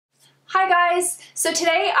Hi guys! So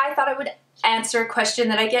today I thought I would answer a question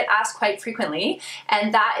that I get asked quite frequently,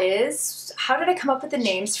 and that is, how did I come up with the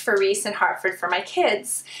names Fireese and Hartford for my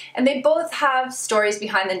kids? And they both have stories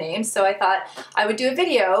behind the names, so I thought I would do a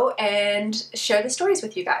video and share the stories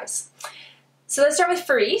with you guys. So let's start with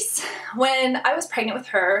Fireese. When I was pregnant with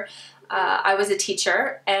her, I was a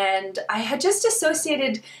teacher, and I had just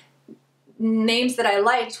associated names that I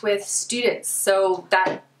liked with students, so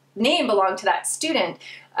that name belonged to that student.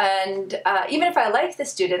 And even if I liked the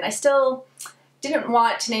student, I still didn't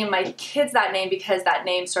want to name my kids that name because that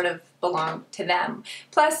name sort of belonged to them.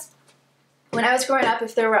 Plus, when I was growing up,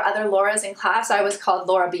 if there were other Lauras in class, I was called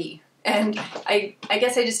Laura B. And I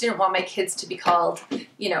guess I just didn't want my kids to be called,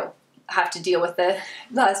 you know, have to deal with the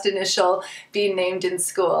last initial being named in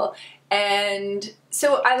school. And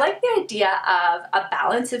so I like the idea of a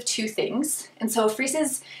balance of two things. And so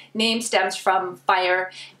Fireese's name stems from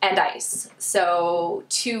fire and ice. So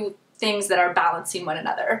two things that are balancing one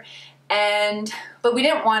another. But we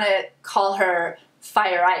didn't want to call her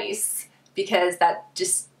Fire Ice because that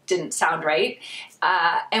just didn't sound right.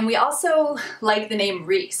 And we also like the name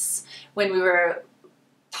Reese when we were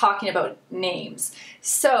talking about names.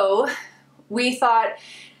 So we thought,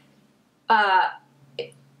 I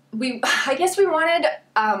guess we wanted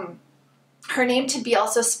her name to be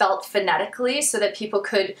also spelt phonetically so that people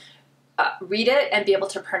could read it and be able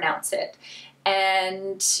to pronounce it.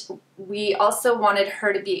 And we also wanted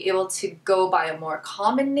her to be able to go by a more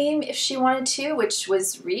common name if she wanted to, which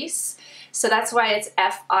was Reese. So that's why it's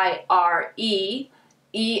F-I-R-E-E-S-E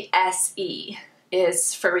is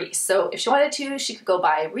Fireese. So if she wanted to, she could go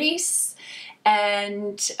by Reese.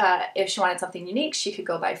 And if she wanted something unique, she could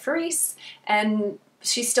go by Fireese. And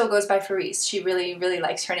she still goes by Fireese. She really, really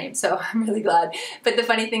likes her name, so I'm really glad. But the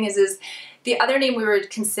funny thing is the other name we were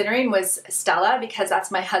considering was Stella, because that's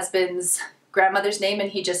my husband's grandmother's name, and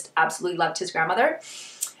he just absolutely loved his grandmother.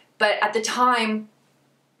 But at the time,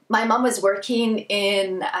 my mom was working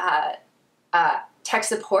in tech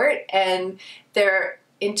support, and their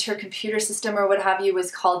intercomputer system or what have you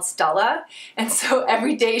was called Stella, and so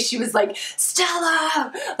every day she was like,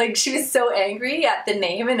 Stella! Like, she was so angry at the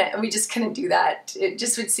name, and we just couldn't do that. It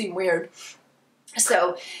just would seem weird.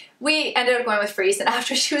 So we ended up going with Fireese, and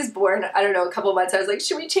after she was born, I don't know, a couple of months, I was like,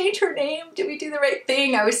 should we change her name? Did we do the right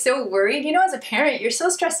thing? I was so worried. You know, as a parent, you're so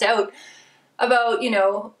stressed out about, you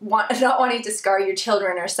know, not wanting to scar your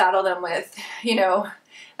children or saddle them with, you know,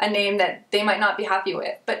 a name that they might not be happy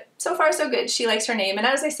with. But so far so good. She likes her name, and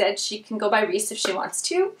as I said, she can go by Reese if she wants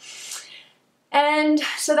to. And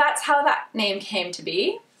so that's how that name came to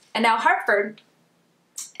be. And now Hartford,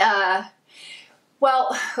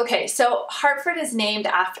 well, okay, so Hartford is named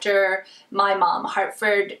after my mom.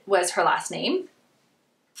 Hartford was her last name.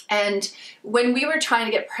 And when we were trying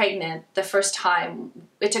to get pregnant the first time,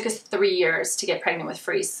 it took us 3 years to get pregnant with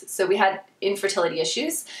Fireese. So we had infertility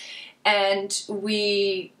issues. And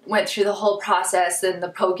we went through the whole process and the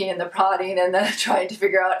poking and the prodding and the trying to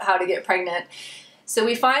figure out how to get pregnant. So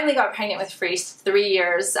we finally got pregnant with Fireese 3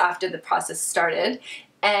 years after the process started.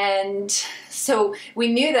 And so we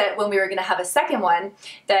knew that when we were going to have a second one,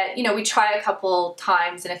 that, you know, we'd try a couple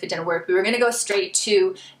times, and if it didn't work, we were going to go straight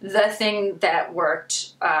to the thing that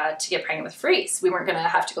worked to get pregnant with Fireese. We weren't going to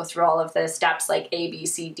have to go through all of the steps like A, B,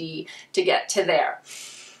 C, D to get to there.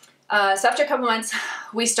 So after a couple months,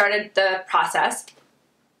 we started the process,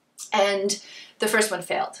 and the first one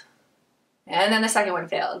failed, and then the second one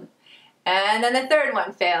failed, and then the third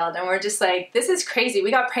one failed, and we're just like, this is crazy. We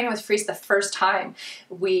got pregnant with Fireese the first time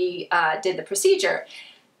we did the procedure.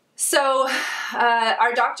 So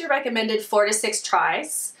our doctor recommended 4 to 6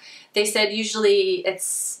 tries. They said usually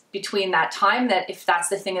it's between that time that if that's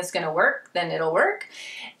the thing that's going to work, then it'll work.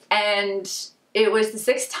 And it was the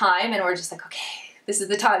 6th time, and we're just like, okay, this is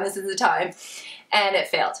the time, this is the time. And it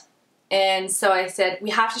failed. And so I said,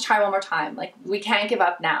 we have to try one more time. Like, we can't give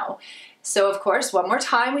up now. So of course, one more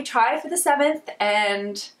time we tried for the 7th,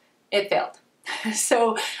 and it failed.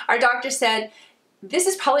 So our doctor said, this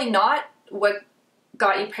is probably not what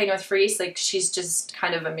got you pregnant with Fireese. Like, she's just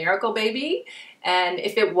kind of a miracle baby. And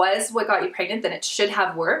if it was what got you pregnant, then it should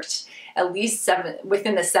have worked at least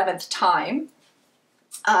within the 7th time.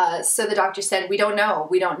 So the doctor said, we don't know,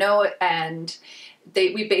 and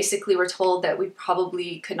we basically were told that we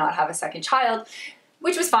probably could not have a second child,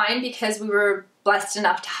 which was fine because we were blessed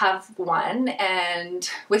enough to have one. And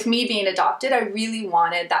with me being adopted, I really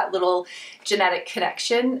wanted that little genetic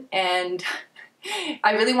connection, and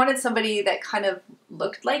I really wanted somebody that kind of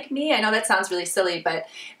looked like me. I know that sounds really silly, but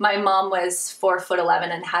my mom was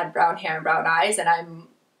 4'11" and had brown hair and brown eyes, and I'm,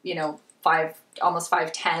 you know, almost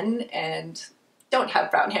 5'10", and don't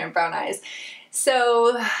have brown hair and brown eyes.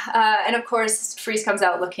 So, and of course, Fireese comes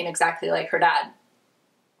out looking exactly like her dad.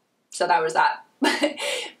 So that was that.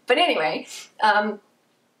 But anyway,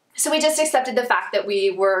 so we just accepted the fact that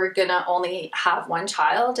we were gonna only have one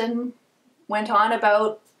child and went on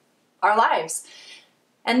about our lives.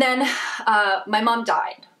 And then my mom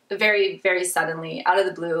died very, very suddenly, out of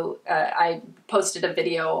the blue. I posted a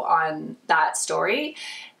video on that story.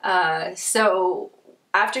 So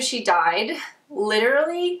after she died,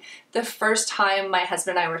 literally the first time my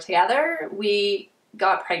husband and I were together, we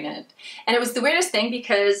got pregnant. And it was the weirdest thing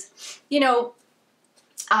because, you know,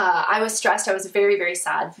 I was stressed. I was very, very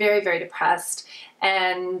sad, very, very depressed.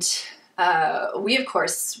 And we, of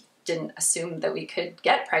course, didn't assume that we could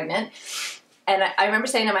get pregnant. And I remember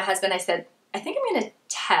saying to my husband, I said, I think I'm going to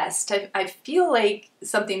test. I feel like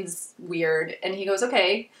something's weird. And he goes,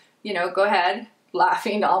 okay, you know, go ahead,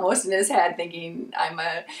 laughing almost in his head, thinking I'm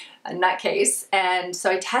a nutcase. And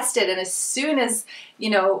so I tested. And as soon as, you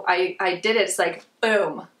know, I did it, it's like,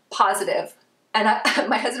 boom, positive. And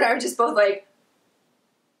my husband and I were just both like,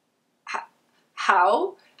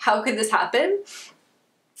 how could this happen?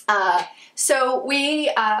 So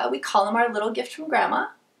we call him our little gift from Grandma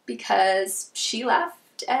because she left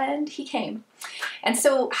and he came. And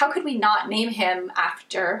so how could we not name him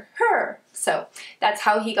after her? So that's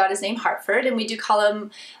how he got his name, Hartford, and we do call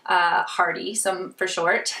him Hardy, for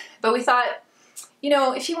short. But we thought, you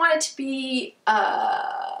know, if he wanted to be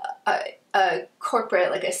a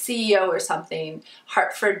corporate, like a CEO or something,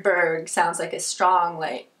 Hartford Berg sounds like a strong,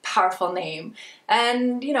 like powerful name.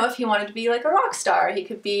 And, you know, if he wanted to be like a rock star, he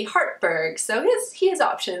could be Hartberg. So he has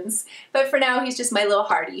options. But for now, he's just my little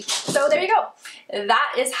Hardy. So there you go.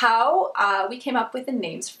 That is how we came up with the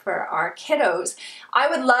names for our kiddos. I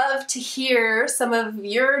would love to hear some of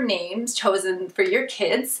your names chosen for your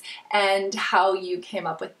kids and how you came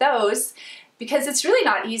up with those, because it's really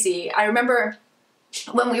not easy. I remember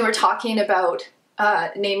when we were talking about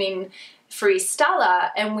naming Fireese Stella,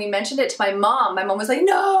 and we mentioned it to my mom was like,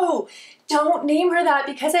 no, don't name her that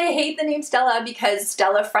because I hate the name Stella, because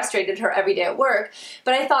Stella frustrated her every day at work.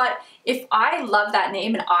 But I thought, if I love that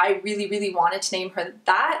name and I really, really wanted to name her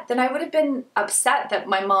that, then I would have been upset that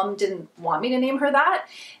my mom didn't want me to name her that.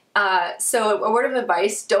 So a word of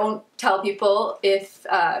advice, don't tell people if,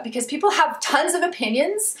 because people have tons of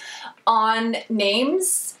opinions on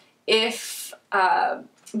names if,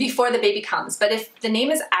 before the baby comes. But if the name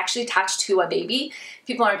is actually attached to a baby,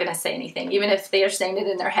 people aren't going to say anything. Even if they are saying it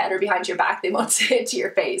in their head or behind your back, they won't say it to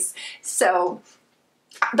your face. So,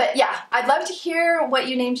 but yeah, I'd love to hear what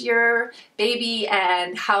you named your baby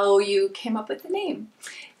and how you came up with the name.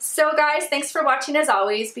 So guys, thanks for watching as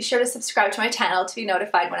always. Be sure to subscribe to my channel to be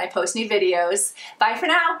notified when I post new videos. Bye for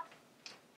now.